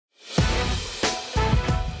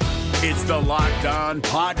It's the Locked On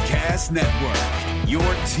Podcast Network, your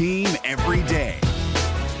team every day.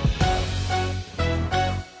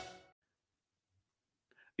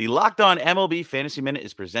 The Locked On MLB Fantasy Minute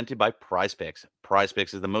is presented by Prize Picks. Prize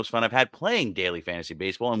Picks is the most fun I've had playing daily fantasy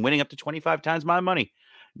baseball and winning up to 25 times my money.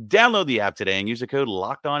 Download the app today and use the code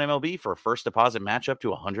LOCKEDONMLB for a first deposit match up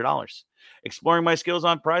to $100. Exploring my skills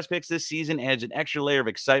on Prize Picks this season adds an extra layer of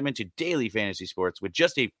excitement to daily fantasy sports. With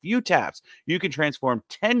just a few taps, you can transform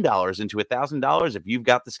 $10 into $1,000 if you've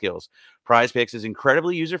got the skills. Prize Picks is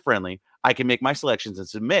incredibly user-friendly. I can make my selections and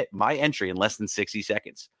submit my entry in less than 60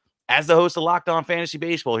 seconds. As the host of Locked On Fantasy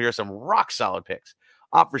Baseball, here are some rock-solid picks.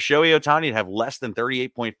 Opt for Shohei Ohtani to have less than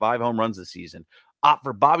 38.5 home runs this season. Opt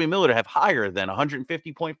for Bobby Miller to have higher than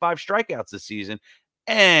 150.5 strikeouts this season.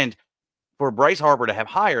 And for Bryce Harper to have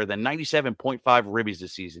higher than 97.5 ribbies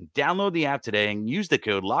this season. Download the app today and use the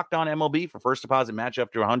code LOCKEDONMLB for first deposit match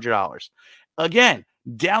up to $100. Again,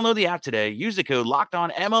 download the app today. Use the code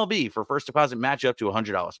LOCKEDONMLB for first deposit match up to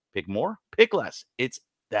 $100. Pick more, pick less. It's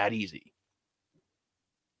that easy.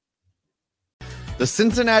 The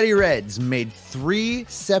Cincinnati Reds made 3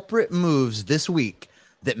 separate moves this week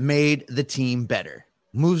that made the team better.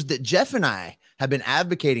 Moves that Jeff and I have been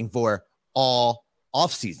advocating for all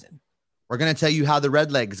offseason. We're going to tell you how the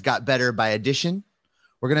Redlegs got better by addition.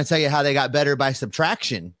 We're going to tell you how they got better by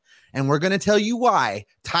subtraction. And we're going to tell you why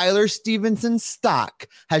Tyler Stephenson's stock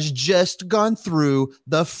has just gone through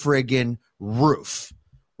the friggin' roof.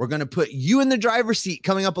 We're going to put you in the driver's seat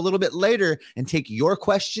coming up a little bit later and take your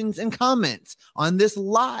questions and comments on this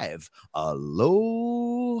live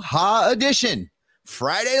Aloha edition,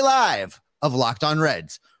 Friday Live of Locked On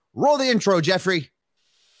Reds. Roll the intro, Jeffrey.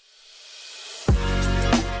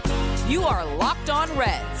 You are Locked On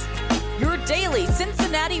Reds, your daily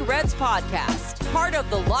Cincinnati Reds podcast, part of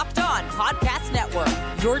the Locked On Podcast Network,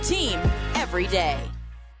 your team every day.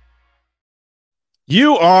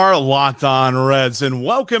 You are Locked On Reds, and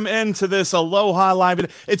welcome into this Aloha Live.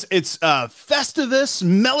 It's Festivus,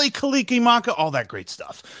 Mele Kalikimaka, all that great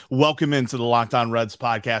stuff. Welcome into the Locked On Reds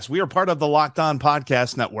podcast. We are part of the Locked On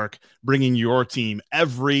Podcast Network, bringing your team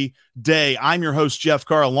every day. I'm your host, Jeff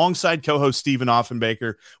Carr, alongside co-host Stephen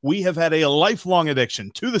Offenbaker. We have had a lifelong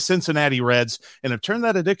addiction to the Cincinnati Reds and have turned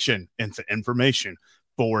that addiction into information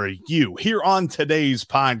for you. Here on today's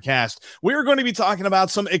podcast, we're going to be talking about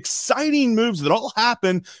some exciting moves that all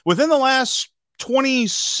happened within the last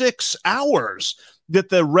 26 hours that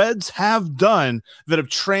the Reds have done that have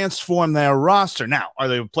transformed their roster. Now, are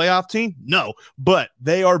they a playoff team? No, but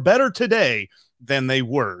they are better today than they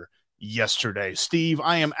were yesterday. Steve,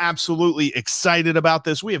 I am absolutely excited about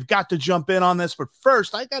this. We have got to jump in on this, but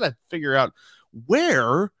first, I got to figure out,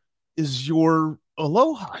 where is your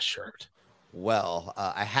Aloha shirt? Well,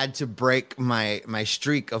 I had to break my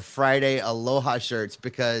streak of Friday Aloha shirts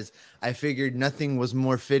because I figured nothing was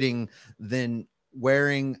more fitting than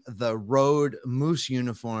wearing the road Moose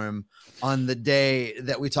uniform on the day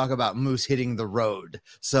that we talk about Moose hitting the road.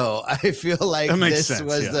 So I feel like this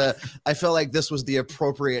was the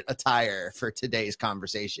appropriate attire for today's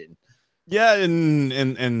conversation. Yeah,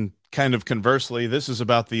 and kind of conversely, this is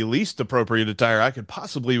about the least appropriate attire I could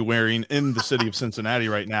possibly be wearing in the city of Cincinnati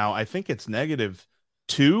right now. I think it's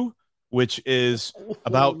 -2, which is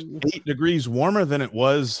about 8 degrees warmer than it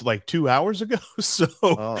was like 2 hours ago. So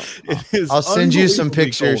it is. I'll send you some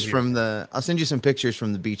pictures from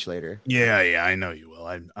the beach later. Yeah, I know you will.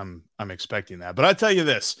 I'm expecting that. But I tell you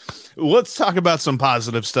this, let's talk about some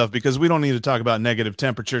positive stuff, because we don't need to talk about negative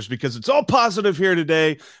temperatures, because it's all positive here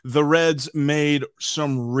today. The Reds made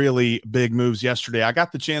some really big moves yesterday. I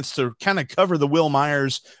got the chance to kind of cover the Will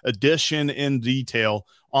Myers edition in detail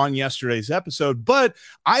on yesterday's episode, but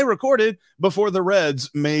I recorded before the Reds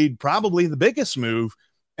made probably the biggest move,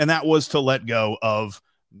 and that was to let go of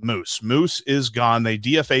Moose. Moose is gone. They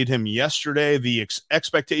DFA'd him yesterday. The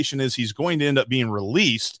expectation is he's going to end up being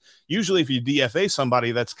released. Usually if you DFA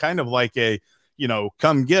somebody, that's kind of like a,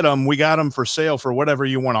 come get him. We got him for sale for whatever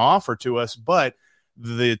you want to offer to us. But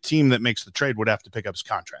the team that makes the trade would have to pick up his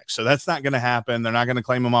contract. So that's not going to happen. They're not going to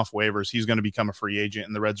claim him off waivers. He's going to become a free agent,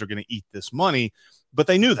 and the Reds are going to eat this money. But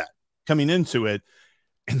they knew that coming into it.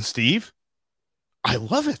 And Steve, I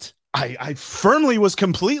love it. I firmly was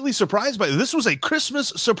completely surprised by it. This was a Christmas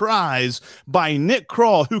surprise by Nick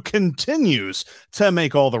Krall, who continues to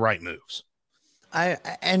make all the right moves.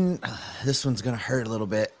 This one's going to hurt a little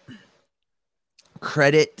bit.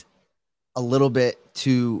 Credit a little bit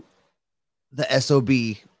to the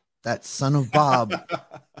SOB, that son of Bob,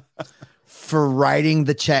 for writing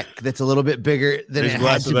the check that's a little bit bigger than it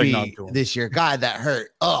had to be this year. God, that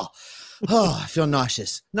hurt. Oh, I feel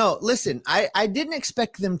nauseous. No, listen, I didn't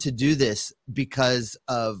expect them to do this because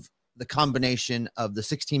of the combination of the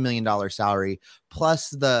 $16 million salary plus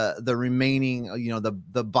the remaining,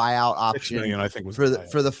 the buyout option, $6 million, I think, was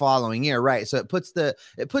for the following year. Right. So it puts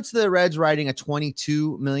the Reds writing a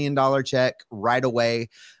 $22 million check right away,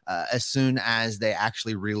 as soon as they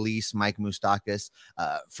actually release Mike Moustakas.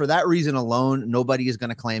 For that reason alone, nobody is going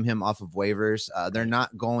to claim him off of waivers. They're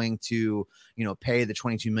not going to, pay the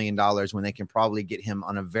 $22 million when they can probably get him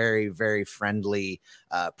on a very, very friendly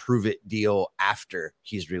prove it deal after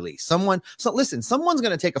he's released. Someone's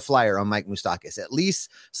going to take a flyer on Mike Moustakas, at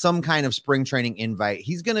least some kind of spring training invite.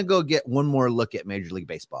 He's going to go get one more look at Major League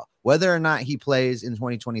Baseball. Whether or not he plays in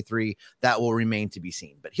 2023, that will remain to be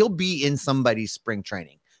seen, but he'll be in somebody's spring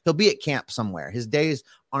training. He'll be at camp somewhere. His days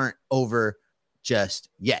aren't over just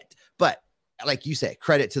yet. But like you say,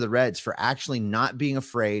 credit to the Reds for actually not being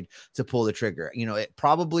afraid to pull the trigger. It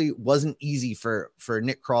probably wasn't easy for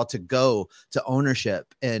Nick Krall to go to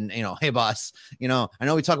ownership and, hey, boss, I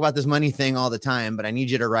know we talk about this money thing all the time, but I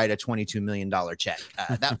need you to write a $22 million check.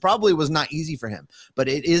 That probably was not easy for him, but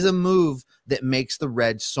it is a move that makes the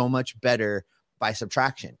Reds so much better by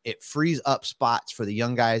subtraction. It frees up spots for the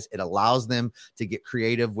young guys. It allows them to get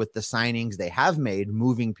creative with the signings they have made,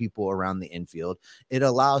 moving people around the infield. It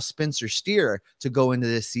allows Spencer Steer to go into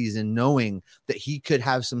this season knowing that he could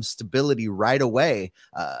have some stability right away,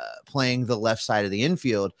 playing the left side of the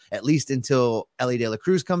infield, at least until Ellie De La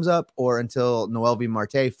Cruz comes up or until Noelvi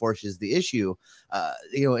Marte forces the issue.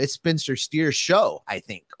 It's Spencer Steer's show, I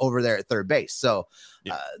think, over there at third base. So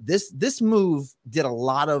this move did a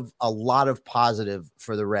lot of positive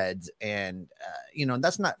for the Reds. And,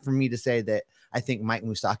 that's not for me to say that I think Mike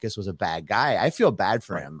Moustakas was a bad guy. I feel bad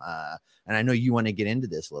for him. And I know you want to get into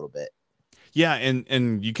this a little bit. Yeah,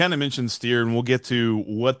 and you kind of mentioned Steer, and we'll get to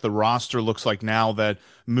what the roster looks like now that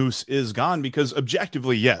Moose is gone, because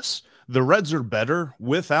objectively, yes, the Reds are better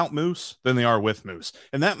without Moose than they are with Moose.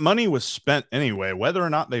 And that money was spent anyway. Whether or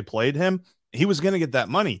not they played him, he was going to get that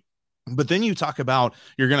money. But then you talk about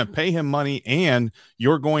you're going to pay him money and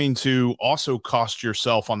you're going to also cost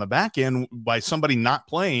yourself on the back end by somebody not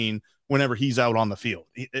playing whenever he's out on the field.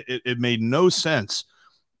 It made no sense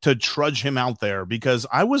to trudge him out there, because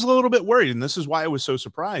I was a little bit worried, and this is why I was so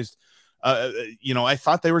surprised. I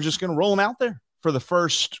thought they were just going to roll him out there for the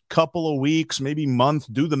first couple of weeks, maybe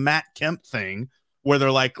month, do the Matt Kemp thing where they're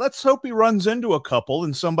like, let's hope he runs into a couple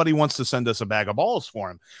and somebody wants to send us a bag of balls for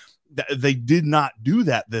him. They did not do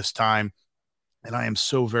that this time, and I am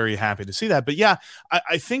so very happy to see that. But yeah,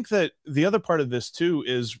 I think that the other part of this too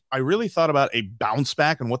is I really thought about a bounce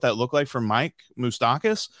back and what that looked like for Mike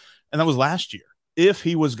Moustakas, and that was last year, if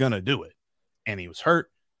he was going to do it. And he was hurt.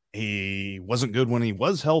 He wasn't good when he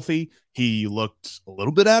was healthy. He looked a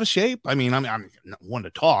little bit out of shape. I mean, I'm not one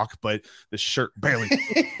to talk, but the shirt barely.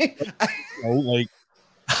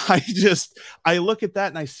 I look at that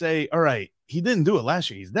and I say, all right, he didn't do it last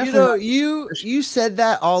year. He's definitely you said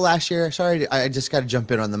that all last year. Sorry, I just got to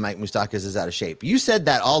jump in on the Mike Moustakas is out of shape. You said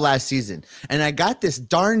that all last season, and I got this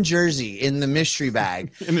darn jersey in the mystery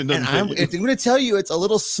bag, and I'm going to tell you it's a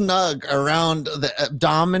little snug around the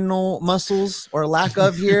abdominal muscles or lack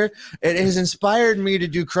of here. It has inspired me to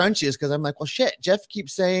do crunches because I'm like, well, shit. Jeff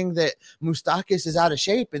keeps saying that Moustakas is out of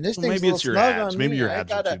shape, and this thing's maybe it's your snug abs. on Maybe me. your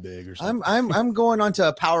abs are too big or something. I'm going on to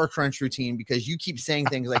a power crunch routine because you keep saying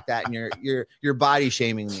things like that, and you're body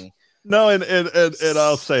shaming me. No, and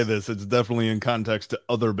I'll say this, it's definitely in context to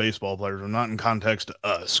other baseball players and not in context to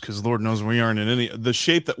us, because Lord knows we aren't in any. The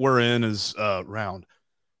shape that we're in is round.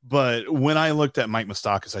 But when I looked at Mike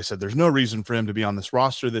Moustakas, I said there's no reason for him to be on this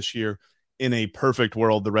roster this year. In a perfect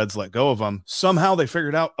world, the Reds let go of him. Somehow they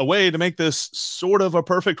figured out a way to make this sort of a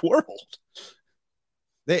perfect world.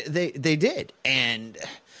 They did. And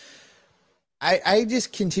I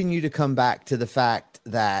just continue to come back to the fact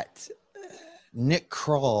that Nick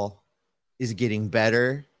Krall is getting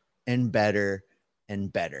better and better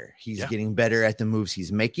and better. He's getting better at the moves he's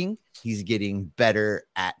making. He's getting better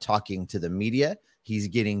at talking to the media. He's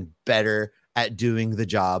getting better at doing the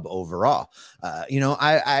job overall.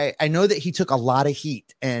 I know that he took a lot of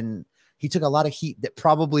heat, and he took a lot of heat that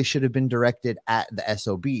probably should have been directed at the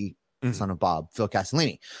SOB, son of Bob, Phil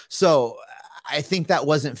Castellini. So I think that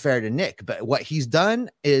wasn't fair to Nick, but what he's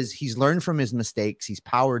done is he's learned from his mistakes. He's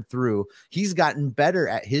powered through. He's gotten better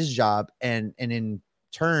at his job, and in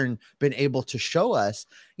turn been able to show us,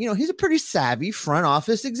 he's a pretty savvy front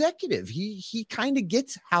office executive. He kind of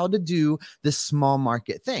gets how to do this small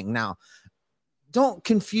market thing. Now, don't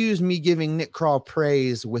confuse me giving Nick Krall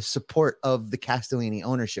praise with support of the Castellini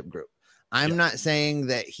ownership group. I'm not saying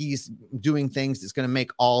that he's doing things that's going to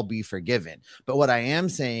make all be forgiven. But what I am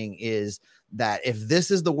saying is that if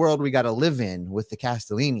this is the world we got to live in with the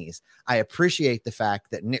Castellinis, I appreciate the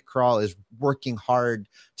fact that Nick Krall is working hard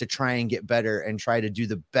to try and get better and try to do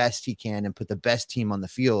the best he can and put the best team on the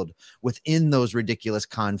field within those ridiculous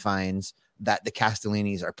confines that the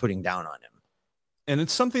Castellinis are putting down on him. And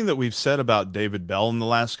it's something that we've said about David Bell in the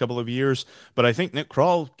last couple of years, but I think Nick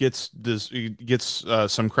Krall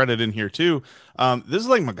gets some credit in here too. This is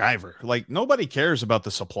like MacGyver. Like, nobody cares about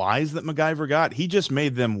the supplies that MacGyver got. He just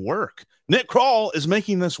made them work. Nick Krall is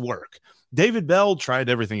making this work. David Bell tried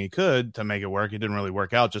everything he could to make it work. It didn't really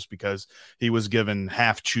work out just because he was given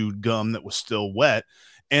half-chewed gum that was still wet,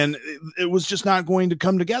 and it was just not going to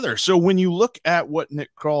come together. So when you look at what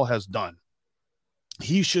Nick Krall has done,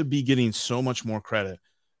 he should be getting so much more credit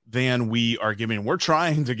than we are giving. We're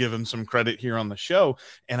trying to give him some credit here on the show,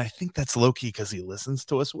 and I think that's low-key because he listens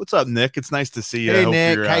to us. What's up, Nick? It's nice to see you. Hey,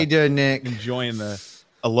 Nick. How you doing, Nick? Enjoying the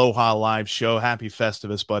Aloha Live show. Happy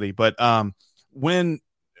Festivus, buddy. But when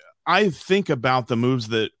I think about the moves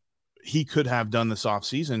that he could have done this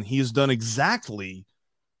offseason, he has done exactly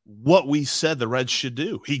what we said the Reds should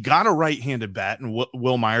do. He got a right-handed bat and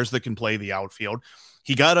Will Myers that can play the outfield.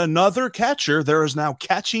 He got another catcher. There is now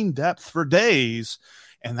catching depth for days,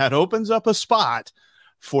 and that opens up a spot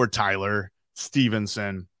for Tyler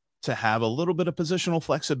Stevenson to have a little bit of positional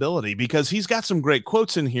flexibility, because he's got some great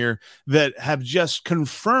quotes in here that have just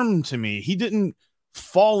confirmed to me he didn't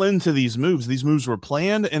fall into these moves. These moves were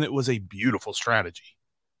planned, and it was a beautiful strategy.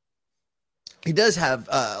 He does have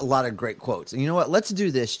a lot of great quotes. And you know what? Let's do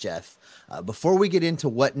this, Jeff. Before we get into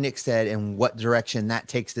what Nick said and what direction that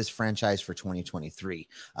takes this franchise for 2023,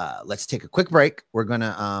 let's take a quick break. We're going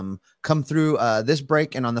to come through this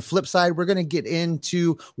break. And on the flip side, we're going to get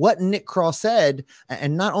into what Nick Krall said,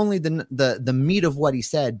 and not only the meat of what he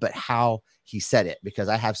said, but how he said it, because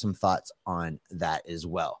I have some thoughts on that as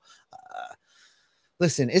well.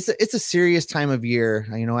 Listen, it's a serious time of year.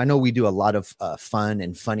 You know, I know we do a lot of fun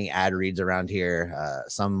and funny ad reads around here.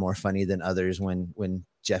 Some more funny than others when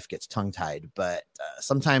Jeff gets tongue-tied, but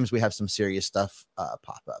sometimes we have some serious stuff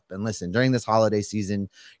pop up. And listen, during this holiday season,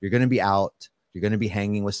 you're going to be out. You're going to be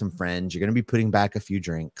hanging with some friends. You're going to be putting back a few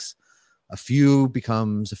drinks. A few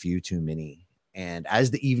becomes a few too many. And as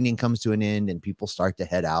the evening comes to an end and people start to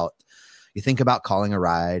head out, you think about calling a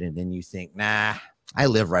ride, and then you think, nah, I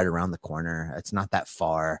live right around the corner. It's not that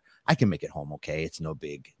far. I can make it home okay. It's no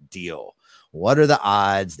big deal. What are the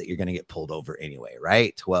odds that you're going to get pulled over anyway,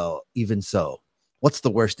 right? Well, even so, what's the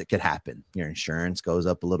worst that could happen? Your insurance goes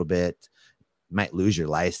up a little bit. You might lose your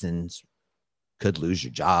license. Could lose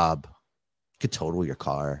your job. Could total your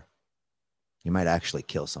car. You might actually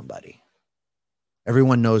kill somebody.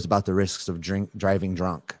 Everyone knows about the risks of driving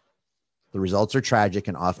drunk. The results are tragic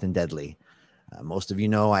and often deadly. Most of you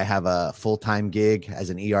know I have a full-time gig as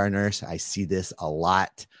an ER nurse. I see this a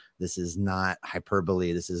lot. This is not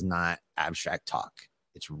hyperbole. This is not abstract talk.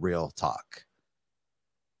 It's real talk.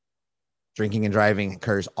 Drinking and driving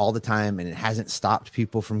occurs all the time, and it hasn't stopped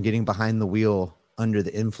people from getting behind the wheel under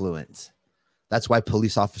the influence. That's why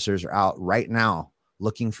police officers are out right now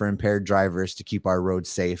looking for impaired drivers to keep our roads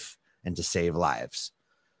safe and to save lives.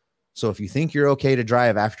 So if you think you're okay to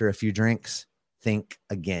drive after a few drinks, think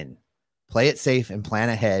again. Play it safe and plan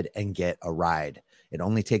ahead and get a ride. It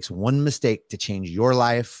only takes one mistake to change your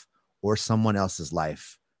life or someone else's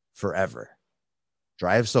life forever.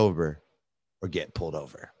 Drive sober or get pulled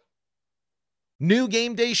over. New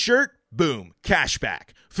game day shirt? Boom,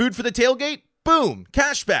 cashback. Food for the tailgate? Boom,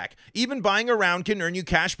 cashback. Even buying a round can earn you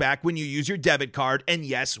cash back when you use your debit card. And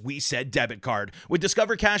yes, we said debit card. With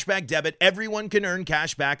Discover Cashback Debit, everyone can earn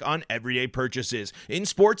cash back on everyday purchases. In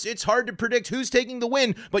sports, it's hard to predict who's taking the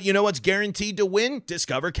win, but you know what's guaranteed to win?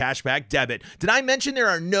 Discover Cashback Debit. Did I mention there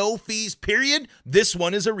are no fees, period? This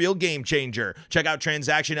one is a real game changer. Check out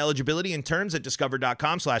transaction eligibility and terms at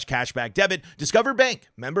discover.com/cashback debit. Discover Bank,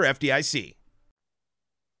 member FDIC.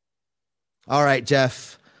 All right,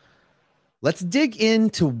 Jeff. Let's dig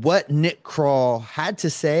into what Nick Krall had to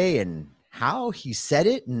say and how he said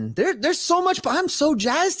it. And there's so much, but I'm so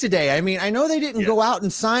jazzed today. I mean, I know they didn't go out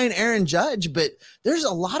and sign Aaron Judge, but there's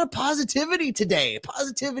a lot of positivity today.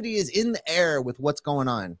 Positivity is in the air with what's going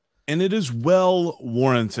on. And it is well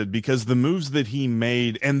warranted, because the moves that he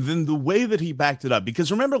made and then the way that he backed it up. Because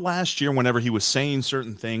remember last year, whenever he was saying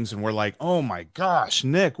certain things and we're like, oh my gosh,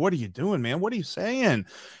 Nick, what are you doing, man? What are you saying?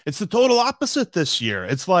 It's the total opposite this year.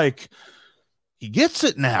 It's like, he gets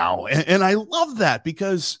it now. And I love that,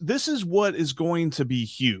 because this is what is going to be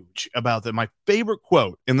huge about that. My favorite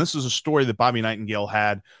quote, and this is a story that Bobby Nightingale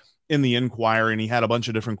had in the Inquirer, and he had a bunch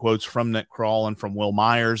of different quotes from Nick Krall and from Will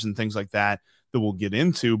Myers and things like that we'll get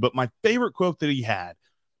into. But my favorite quote that he had,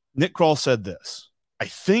 Nick Krall said this: I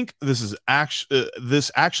think this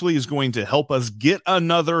actually is going to help us get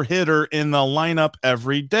another hitter in the lineup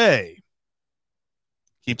every day.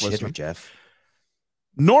 Keep listening, hitter, Jeff.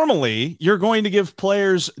 Normally, you're going to give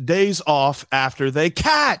players days off after they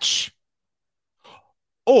catch.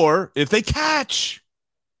 Or if they catch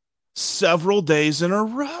several days in a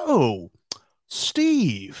row.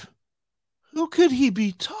 Steve, who could he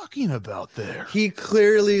be talking about there? He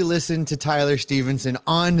clearly listened to Tyler Stevenson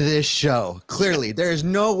on this show. Clearly, there's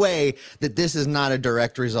no way that this is not a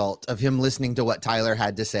direct result of him listening to what Tyler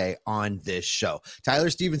had to say on this show. Tyler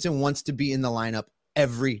Stevenson wants to be in the lineup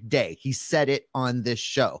every day. He said it on this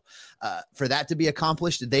show. For that to be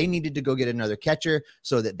accomplished, they needed to go get another catcher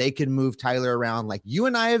so that they could move Tyler around like you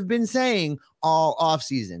and I have been saying all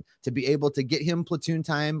offseason, to be able to get him platoon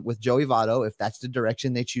time with Joey Votto if that's the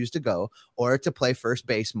direction they choose to go, or to play first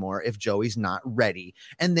base more if Joey's not ready,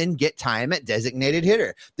 and then get time at designated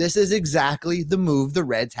hitter. This is exactly the move the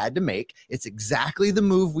Reds had to make. It's exactly the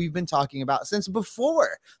move we've been talking about since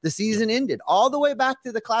before the season ended, all the way back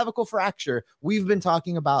to the clavicle fracture. We've been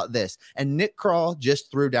talking about this, and Nick Krall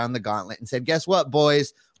just threw down the gauntlet and said, guess what,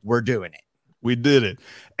 boys, we're doing it. We did it.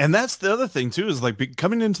 And that's the other thing too, is like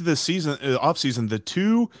coming into this season, off season, the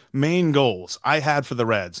two main goals I had for the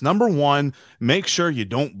Reds. Number one, make sure you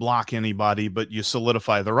don't block anybody, but you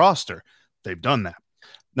solidify the roster. They've done that.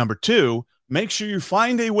 Number two, make sure you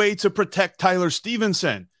find a way to protect Tyler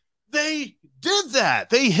Stevenson. They did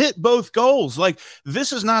that. They hit both goals. Like,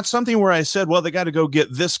 this is not something where I said, well, they got to go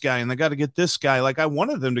get this guy and they got to get this guy. Like, I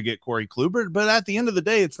wanted them to get Corey Kluber, but at the end of the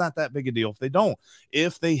day, it's not that big a deal if they don't.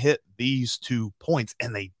 If they hit these 2 points,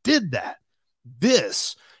 and they did that,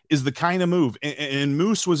 this is the kind of move. And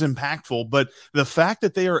Moose was impactful, but the fact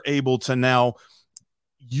that they are able to now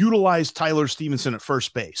utilize Tyler Stevenson at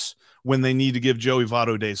first base when they need to give Joey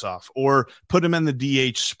Votto days off, or put him in the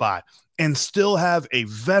DH spot, and still have a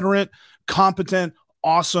veteran, competent,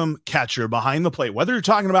 awesome catcher behind the plate. Whether you're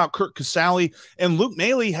talking about Curt Casali, and Luke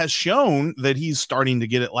Maile has shown that he's starting to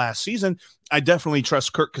get it last season. I definitely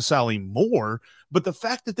trust Curt Casali more, but the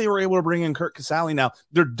fact that they were able to bring in Curt Casali now,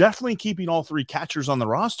 they're definitely keeping all three catchers on the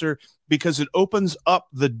roster because it opens up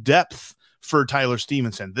the depth for Tyler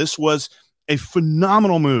Stevenson. This was a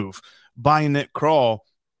phenomenal move by Nick Krall.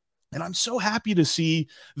 And I'm so happy to see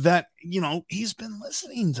that, he's been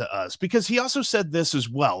listening to us, because he also said this as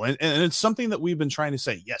well. And it's something that we've been trying to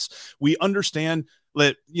say. Yes, we understand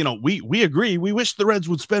that, we agree. We wish the Reds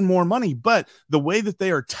would spend more money, but the way that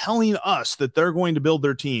they are telling us that they're going to build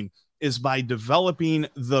their team is by developing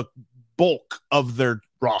the bulk of their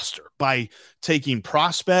roster, by taking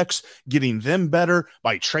prospects, getting them better,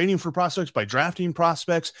 by trading for prospects, by drafting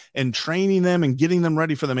prospects and training them and getting them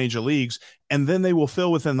ready for the major leagues. And then they will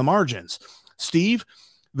fill within the margins. Steve,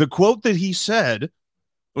 the quote that he said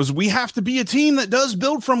was, we have to be a team that does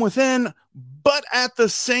build from within, but at the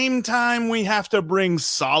same time, we have to bring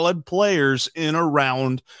solid players in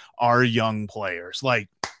around our young players. Like,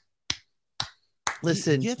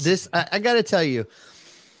 listen, I got to tell you,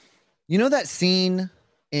 that scene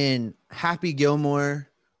in Happy Gilmore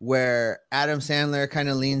where Adam Sandler kind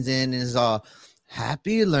of leans in and is all,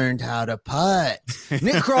 Happy learned how to putt.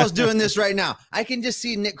 Nick Krall's doing this right now. I can just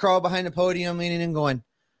see Nick Krall behind the podium leaning and going,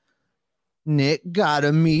 Nick got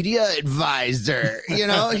a media advisor.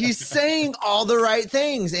 He's saying all the right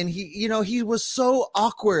things. And he was so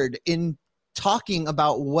awkward in talking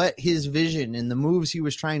about what his vision and the moves he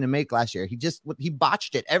was trying to make last year. He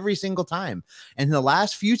botched it every single time. And the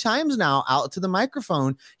last few times now out to the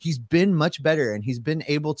microphone, he's been much better, and he's been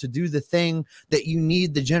able to do the thing that you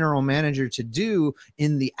need the general manager to do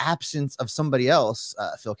in the absence of somebody else,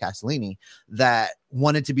 Phil Castellini, that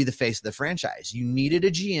wanted to be the face of the franchise. You needed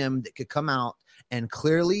a GM that could come out and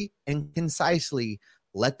clearly and concisely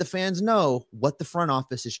let the fans know what the front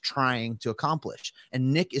office is trying to accomplish.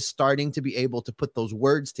 And Nick is starting to be able to put those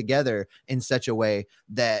words together in such a way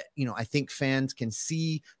that, I think fans can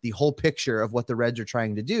see the whole picture of what the Reds are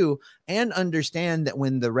trying to do, and understand that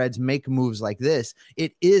when the Reds make moves like this,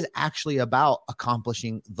 it is actually about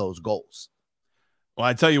accomplishing those goals. Well,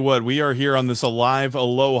 I tell you what, we are here on this Alive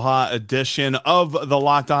Aloha edition of the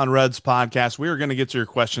Locked On Reds podcast. We are going to get to your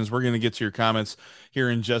questions. We're going to get to your comments here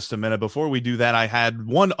in just a minute. Before we do that, I had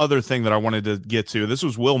one other thing that I wanted to get to. This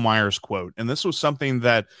was Will Myers' quote, and this was something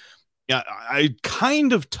that I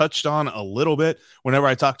kind of touched on a little bit whenever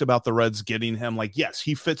I talked about the Reds getting him. Like, yes,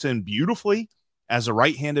 he fits in beautifully as a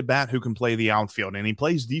right-handed bat who can play the outfield, and he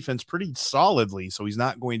plays defense pretty solidly, so he's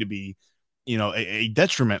not going to be a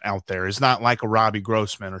detriment out there. It's not like a Robbie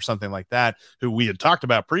Grossman or something like that, who we had talked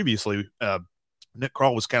about previously, Nick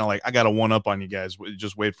Krall was kind of like, I got a one up on you guys.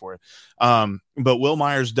 Just wait for it. But Will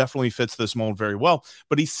Myers definitely fits this mold very well.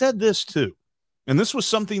 But he said this too. And this was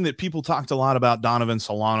something that people talked a lot about Donovan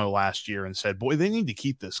Solano last year and said, boy, they need to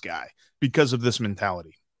keep this guy because of this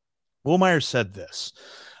mentality. Will Myers said this.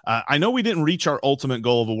 I know we didn't reach our ultimate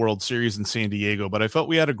goal of a World Series in San Diego, but I felt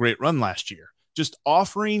we had a great run last year. Just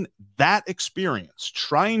offering that experience,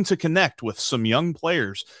 trying to connect with some young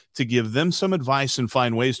players to give them some advice and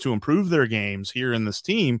find ways to improve their games here in this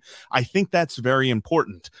team, I think that's very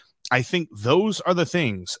important. I think those are the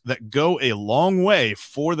things that go a long way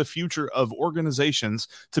for the future of organizations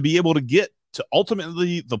to be able to get to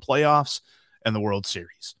ultimately the playoffs and the World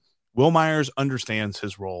Series. Will Myers understands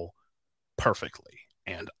his role perfectly,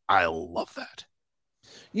 and I love that.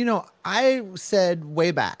 You know, I said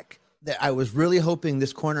way back that I was really hoping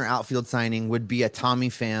this corner outfield signing would be a Tommy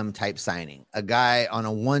Pham type signing, a guy on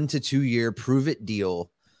a 1 to 2 year prove it deal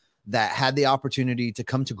that had the opportunity to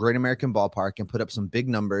come to Great American Ballpark and put up some big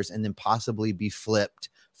numbers and then possibly be flipped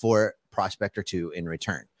for prospect or two in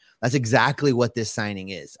return. That's exactly what this signing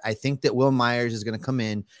is. I think that Will Myers is going to come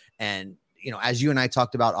in and, you know, as you and I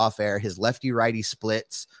talked about off air, his lefty righty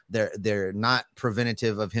splits, they're not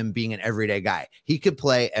preventative of him being an everyday guy. He could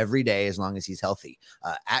play every day as long as he's healthy.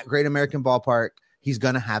 At Great American Ballpark, he's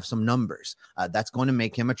going to have some numbers. That's going to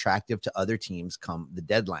make him attractive to other teams come the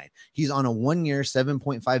deadline. He's on a 1 year,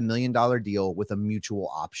 $7.5 million deal with a mutual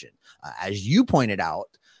option. As you pointed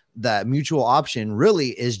out, the mutual option really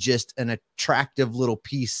is just an attractive little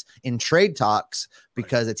piece in trade talks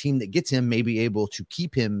because a team that gets him may be able to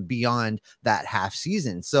keep him beyond that half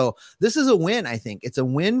season. So this is a win. I think it's a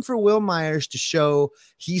win for Will Myers to show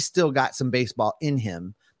he's still got some baseball in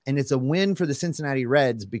him. And it's a win for the Cincinnati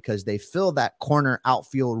Reds because they fill that corner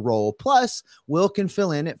outfield role. Plus, Will can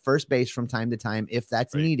fill in at first base from time to time if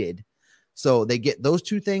that's needed. So they get those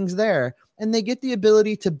two things there, and they get the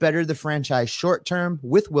ability to better the franchise short term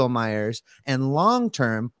with Will Myers and long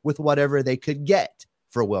term with whatever they could get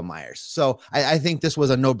for Will Myers. So I think this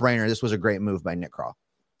was a no-brainer. This was a great move by Nick Krall.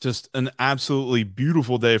 Just an absolutely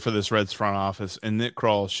beautiful day for this Reds front office, and Nick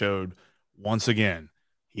Krall showed once again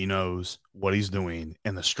he knows what he's doing,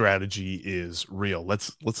 and the strategy is real.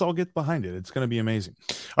 Let's all get behind it. It's going to be amazing.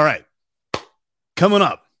 All right, coming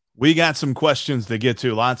up, we got some questions to get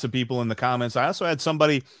to. Lots of people in the comments. I also had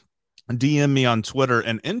somebody DM me on Twitter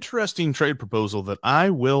an interesting trade proposal that I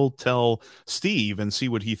will tell Steve and see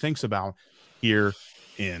what he thinks about here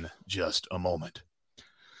in just a moment.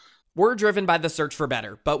 We're driven by the search for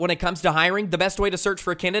better, but when it comes to hiring, the best way to search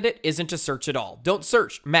for a candidate isn't to search at all. Don't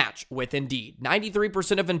search, match with Indeed.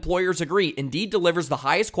 93% of employers agree Indeed delivers the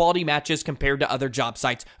highest quality matches compared to other job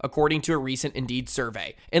sites, according to a recent Indeed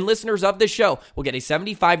survey. And listeners of this show will get a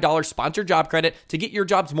 $75 sponsored job credit to get your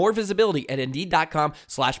jobs more visibility at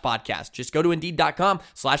Indeed.com/podcast. Just go to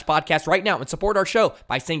Indeed.com/podcast right now and support our show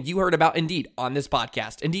by saying you heard about Indeed on this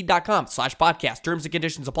podcast. Indeed.com/podcast. Terms and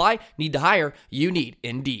conditions apply. Need to hire? You need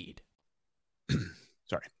Indeed.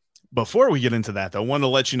 Sorry. Before we get into that, though, I want to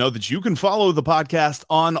let you know that you can follow the podcast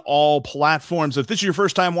on all platforms. If this is your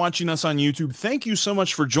first time watching us on YouTube, thank you so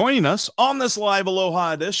much for joining us on this live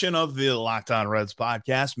Aloha edition of the Locked On Reds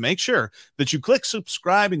podcast. Make sure that you click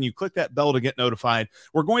subscribe and you click that bell to get notified.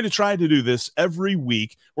 We're going to try to do this every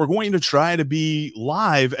week. We're going to try to be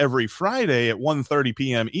live every Friday at 1:30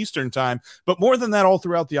 p.m. Eastern time. But more than that, all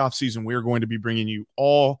throughout the offseason, we're going to be bringing you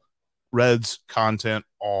all Reds content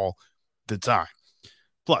all the time.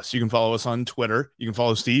 Plus, you can follow us on Twitter. You can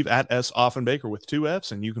follow Steve at S. Offenbaker with 2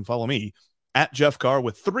 Fs, and you can follow me at Jeff Carr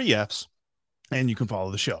with 3 Fs, and you can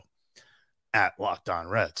follow the show at Locked On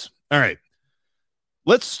Reds. All right,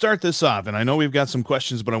 let's start this off, and I know we've got some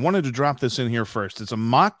questions, but I wanted to drop this in here first. It's a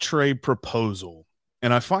mock trade proposal,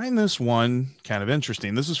 and I find this one kind of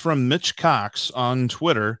interesting. This is from Mitch Cox on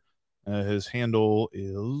Twitter. His handle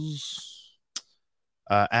is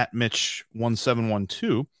at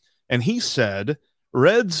Mitch1712, and he said,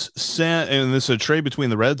 Reds send, and this is a trade between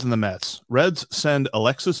the Reds and the Mets. Reds send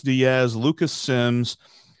Alexis Diaz, Lucas Sims,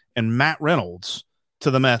 and Matt Reynolds to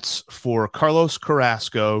the Mets for Carlos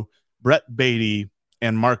Carrasco, Brett Beatty,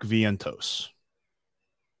 and Mark Vientos.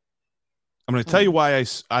 I'm going to tell you why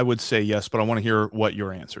I would say yes, but I want to hear what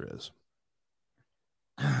your answer is.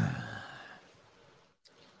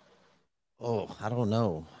 Oh, I don't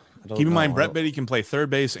know. Keep in mind, Brett Beatty can play third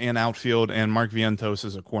base and outfield, and Mark Vientos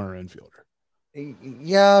is a corner infielder.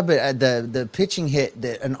 Yeah, but the pitching hit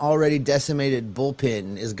that an already decimated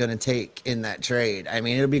bullpen is going to take in that trade. I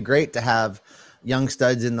mean, it'll be great to have young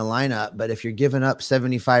studs in the lineup, but if you're giving up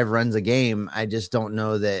 75 runs a game, I just don't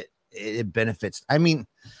know that it benefits. I mean,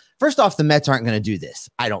 First off, the Mets aren't going to do this.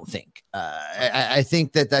 I don't think. I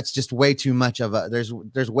think that's just way too much of a.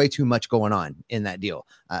 There's way too much going on in that deal.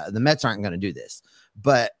 The Mets aren't going to do this.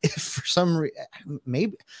 But if for some reason,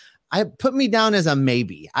 maybe I put me down as a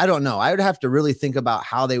maybe. I don't know. I would have to really think about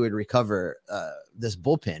how they would recover this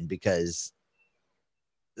bullpen, because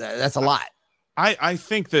that's a lot. I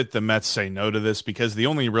think that the Mets say no to this because the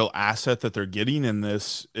only real asset that they're getting in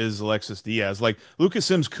this is Alexis Diaz. Like, Lucas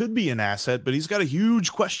Sims could be an asset, but he's got a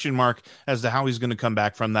huge question mark as to how he's going to come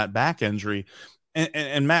back from that back injury.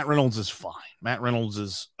 And Matt Reynolds is fine. Matt Reynolds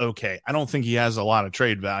is okay. I don't think he has a lot of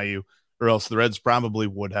trade value, or else the Reds probably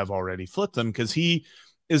would have already flipped him, because he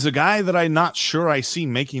is a guy that I'm not sure I see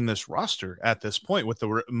making this roster at this point with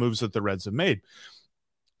the moves that the Reds have made.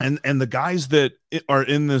 And the guys that are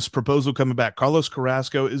in this proposal coming back, Carlos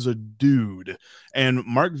Carrasco is a dude, and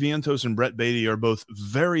Mark Vientos and Brett Beatty are both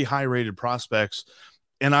very high-rated prospects.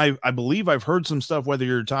 And I believe I've heard some stuff, whether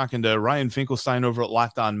you're talking to Ryan Finkelstein over at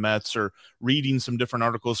Locked On Mets or reading some different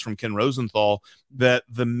articles from Ken Rosenthal, that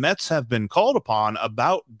the Mets have been called upon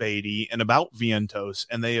about Beatty and about Vientos,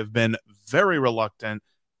 and they have been very reluctant,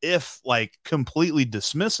 if like completely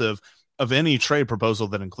dismissive, of any trade proposal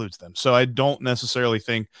that includes them. So I don't necessarily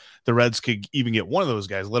think the Reds could even get one of those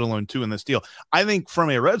guys, let alone two in this deal. I think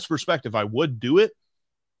from a Reds perspective, I would do it.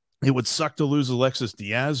 It would suck to lose Alexis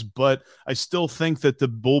Diaz, but I still think that the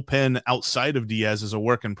bullpen outside of Diaz is a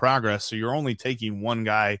work in progress. So you're only taking one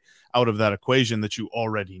guy out of that equation that you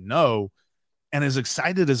already know. And as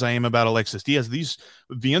excited as I am about Alexis Diaz, these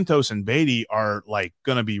Vientos and Beatty are like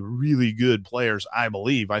going to be really good players, I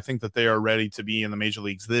believe. I think that they are ready to be in the major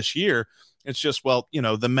leagues this year. It's just, well, you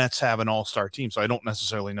know, the Mets have an all-star team, so I don't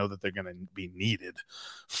necessarily know that they're going to be needed.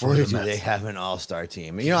 Or do they have an all-star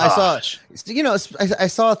team? You know, I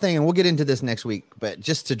saw a thing, and we'll get into this next week, but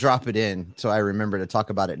just to drop it in so I remember to talk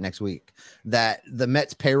about it next week, that the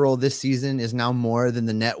Mets payroll this season is now more than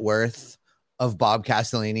the net worth of Bob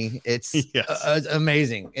Castellini. It's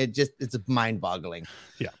amazing. It's mind-boggling.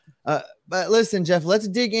 Yeah. But listen, Jeff, let's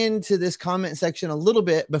dig into this comment section a little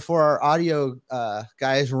bit before our audio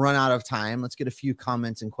guys run out of time. Let's get a few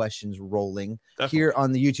comments and questions rolling here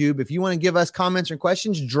on the YouTube. If you want to give us comments or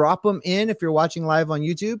questions, drop them in if you're watching live on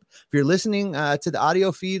YouTube. If you're listening to the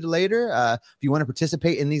audio feed later, if you want to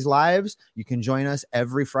participate in these lives, you can join us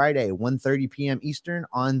every Friday, 1:30 p.m. Eastern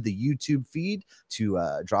on the YouTube feed to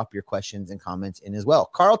drop your questions and comments in as well.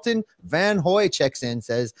 Carlton Van Hoy checks in,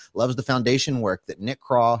 says, loves the foundation work that Nick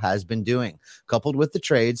Krall has been doing. Coupled with the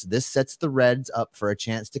trades, this sets the Reds up for a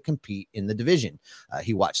chance to compete in the division.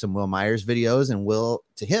 He watched some Will Myers videos, and Will,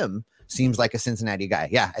 to him, seems like a Cincinnati guy.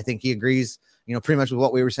 Yeah, I think he agrees, you know, pretty much with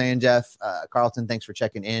what we were saying, Jeff. Carlton, thanks for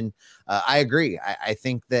checking in. I agree. I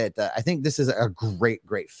think that I think this is a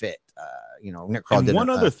great fit. You know, Nick Krall did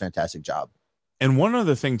a fantastic job. And one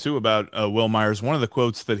other thing, too, about Will Myers, one of the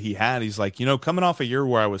quotes that he had, he's like, you know, coming off a year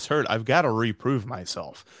where I was hurt, I've got to reprove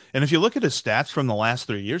myself. And if you look at his stats from the last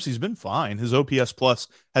 3 years, he's been fine. His OPS plus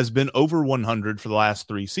has been over 100 for the last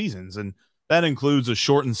 3 seasons. And that includes a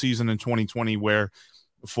shortened season in 2020 where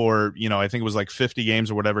for, you know, I think it was like 50 games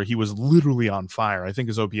or whatever, he was literally on fire. I think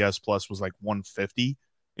his OPS plus was like 150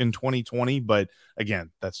 in 2020. But again,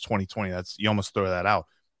 that's 2020. You almost throw that out.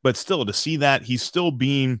 But still, to see that he's still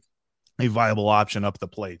being a viable option up the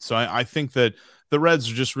plate. So I think that the Reds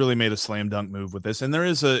just really made a slam dunk move with this. And there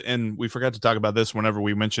is and we forgot to talk about this whenever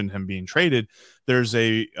we mentioned him being traded, there's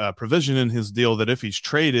a provision in his deal that if he's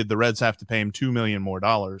traded, the Reds have to pay him $2 million more.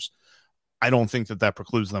 I don't think that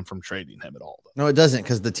precludes them from trading him at all. No, it doesn't,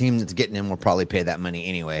 because the team that's getting him will probably pay that money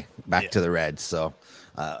anyway back to the Reds. So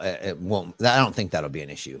it won't. I don't think that'll be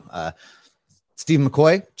an issue. Steve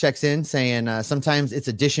McCoy checks in saying sometimes it's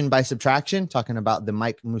addition by subtraction, talking about the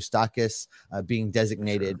Mike Moustakas being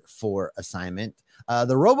designated for assignment.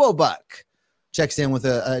 The RoboBuck checks in with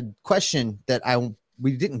a question that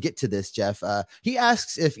we didn't get to this, Jeff. He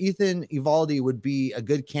asks if Ethan Eovaldi would be a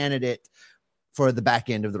good candidate for the back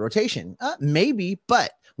end of the rotation. Maybe,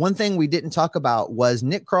 but one thing we didn't talk about was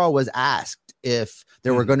Nick Krall was asked if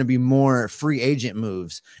there were going to be more free agent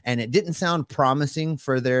moves, and it didn't sound promising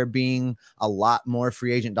for there being a lot more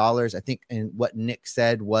free agent dollars. I think, and what Nick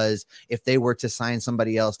said was if they were to sign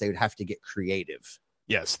somebody else, they would have to get creative.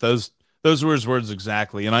 Yes, those were his words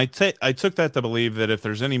exactly. And I took that to believe that if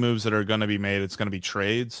there's any moves that are going to be made, it's going to be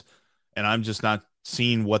trades. And I'm just not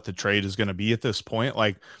seeing what the trade is going to be at this point.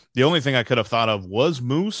 Like, the only thing I could have thought of was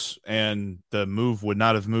Moose, and the move would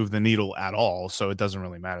not have moved the needle at all. So it doesn't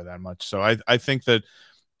really matter that much. So I think that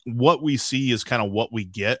what we see is kind of what we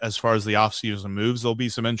get as far as the offseason moves. There'll be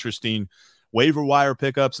some interesting waiver wire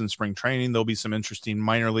pickups in spring training. There'll be some interesting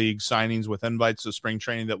minor league signings with invites to spring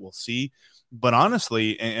training that we'll see. But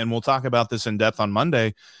honestly, and we'll talk about this in depth on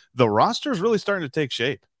Monday, the roster is really starting to take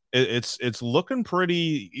shape. It's looking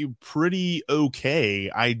pretty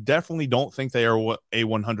okay. I definitely don't think they are a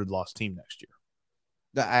 100 loss team next year.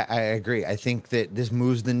 I agree. I think that this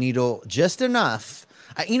moves the needle just enough.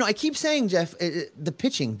 I keep saying, Jeff, the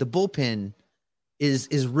pitching, the bullpen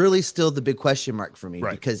is really still the big question mark for me,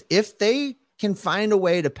 because if they can find a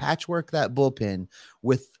way to patchwork that bullpen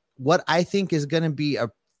with what I think is going to be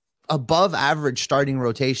a above average starting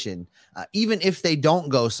rotation, even if they don't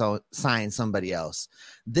go sign somebody else,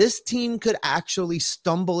 this team could actually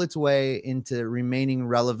stumble its way into remaining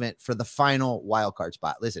relevant for the final wild card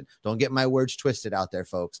spot. Listen, don't get my words twisted out there,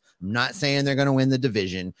 folks. I'm not saying they're going to win the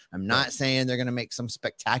division. I'm not saying they're going to make some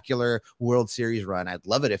spectacular World Series run. I'd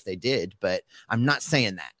love it if they did, but I'm not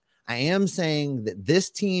saying that. I am saying that this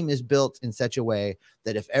team is built in such a way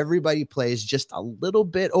that if everybody plays just a little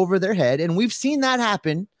bit over their head, and we've seen that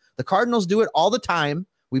happen, the Cardinals do it all the time.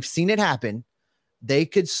 We've seen it happen. They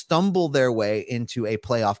could stumble their way into a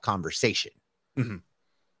playoff conversation. Mm-hmm.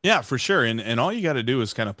 Yeah, for sure. And all you got to do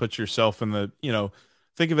is kind of put yourself in the,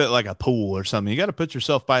 think of it like a pool or something. You got to put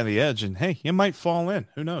yourself by the edge, and hey, you might fall in.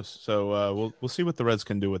 Who knows? So we'll see what the Reds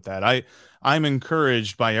can do with that. I'm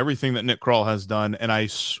encouraged by everything that Nick Krall has done, and I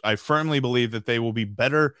firmly believe that they will be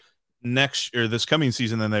better this coming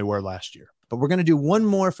season than they were last year. But we're going to do one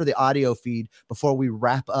more for the audio feed before we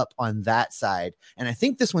wrap up on that side. And I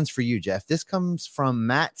think this one's for you, Jeff. This comes from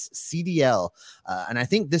Matt's CDL. And I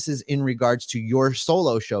think this is in regards to your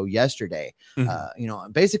solo show yesterday.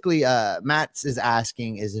 Mm-hmm. Basically, Matt's is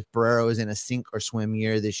asking is if Barrero is in a sink or swim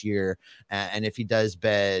year this year. And if he does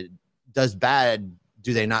bad,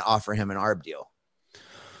 do they not offer him an ARB deal?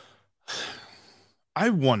 I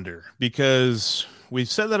wonder, because we've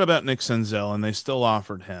said that about Nick Senzel, and they still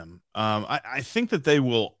offered him. I think that they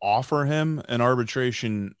will offer him an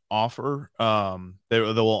arbitration offer. They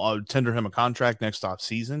will tender him a contract next off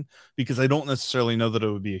season, because I don't necessarily know that it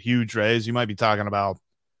would be a huge raise. You might be talking about,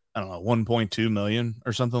 I don't know, 1.2 million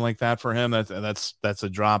or something like that for him. That's a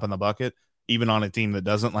drop in the bucket, even on a team that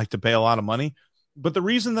doesn't like to pay a lot of money. But the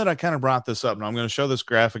reason that I kind of brought this up, and I'm going to show this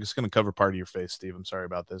graphic, it's going to cover part of your face, Steve. I'm sorry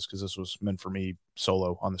about this, because this was meant for me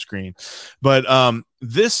solo on the screen. But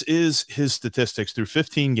this is his statistics through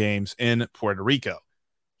 15 games in Puerto Rico.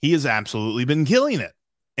 He has absolutely been killing it.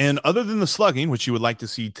 And other than the slugging, which you would like to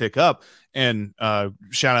see tick up, and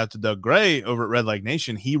shout out to Doug Gray over at Red Leg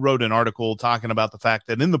Nation, he wrote an article talking about the fact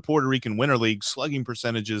that in the Puerto Rican Winter League, slugging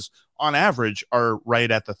percentages on average are right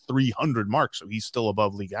at the 300 mark. So he's still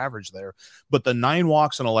above league average there. But the 9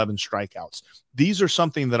 walks and 11 strikeouts, these are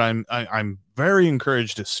something that I'm very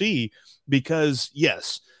encouraged to see, because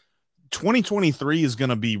yes, 2023 is going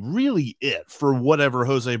to be really it for whatever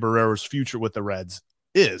Jose Barrero's future with the Reds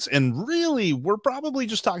is. And really, we're probably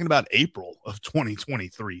just talking about April of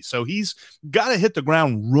 2023. So he's got to hit the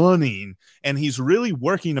ground running, and he's really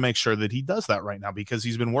working to make sure that he does that right now, because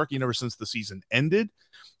he's been working ever since the season ended.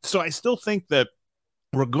 So I still think that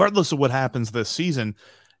regardless of what happens this season,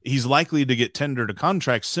 he's likely to get tendered a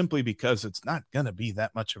contract, simply because it's not going to be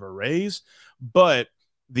that much of a raise. But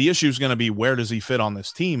the issue is going to be, where does he fit on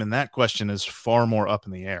this team? And that question is far more up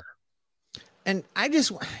in the air. And I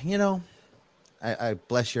just, I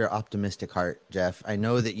bless your optimistic heart, Jeff. I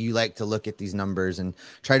know that you like to look at these numbers and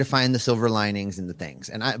try to find the silver linings in the things.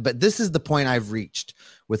 But this is the point I've reached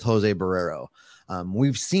with Jose Barrero.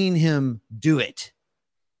 We've seen him do it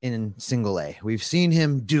in single A. We've seen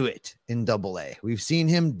him do it in double A. We've seen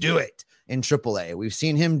him do it in triple A. We've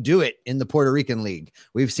seen him do it in the Puerto Rican League.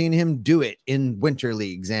 We've seen him do it in winter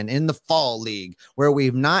leagues and in the fall league. Where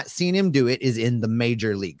we've not seen him do it is in the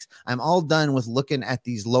major leagues. I'm all done with looking at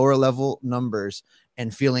these lower level numbers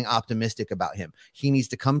and feeling optimistic about him. He needs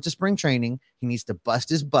to come to spring training. He needs to bust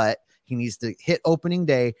his butt. He needs to hit opening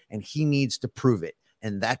day, and he needs to prove it.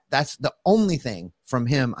 And that's the only thing from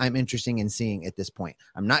him I'm interested in seeing at this point.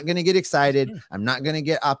 I'm not going to get excited. I'm not going to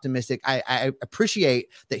get optimistic. I appreciate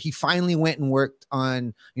that he finally went and worked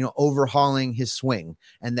on, overhauling his swing,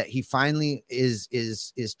 and that he finally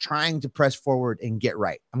is trying to press forward and get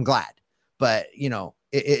right. I'm glad, but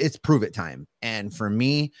it's prove it time. And for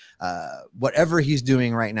me, whatever he's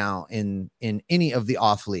doing right now in any of the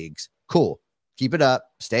off leagues, cool. Keep it up.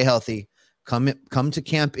 Stay healthy. Come to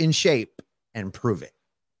camp in shape and prove it.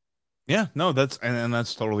 Yeah, no, that's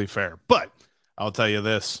totally fair. But I'll tell you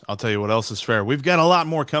this. I'll tell you what else is fair. We've got a lot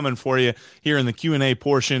more coming for you here in the Q&A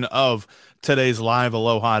portion of today's live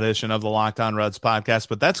Aloha edition of the Locked On Reds podcast.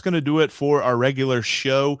 But that's going to do it for our regular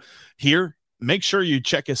show here make sure you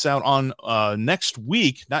check us out on next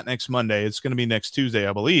week, not next Monday. It's going to be next Tuesday,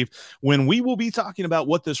 I believe, when we will be talking about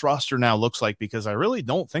what this roster now looks like, because I really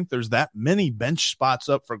don't think there's that many bench spots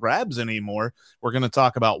up for grabs anymore. We're going to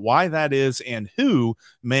talk about why that is and who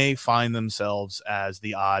may find themselves as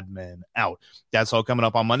the odd men out. That's all coming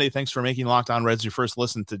up on Monday. Thanks for making Locked On Reds your first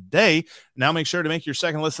listen today. Now make sure to make your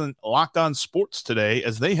second listen Locked On Sports today,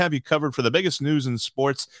 as they have you covered for the biggest news in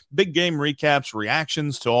sports, big game recaps,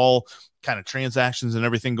 reactions to all kind of transactions and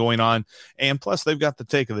everything going on. And plus, they've got the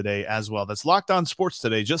take of the day as well. That's Locked On Sports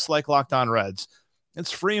today, just like Locked On Reds.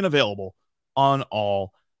 It's free and available on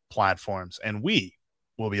all platforms. And we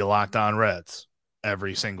will be Locked On Reds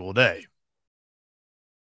every single day.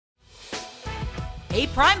 Hey,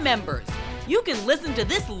 Prime members, you can listen to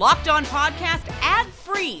this Locked On podcast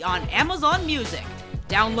ad-free on Amazon Music.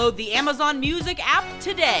 Download the Amazon Music app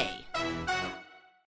today.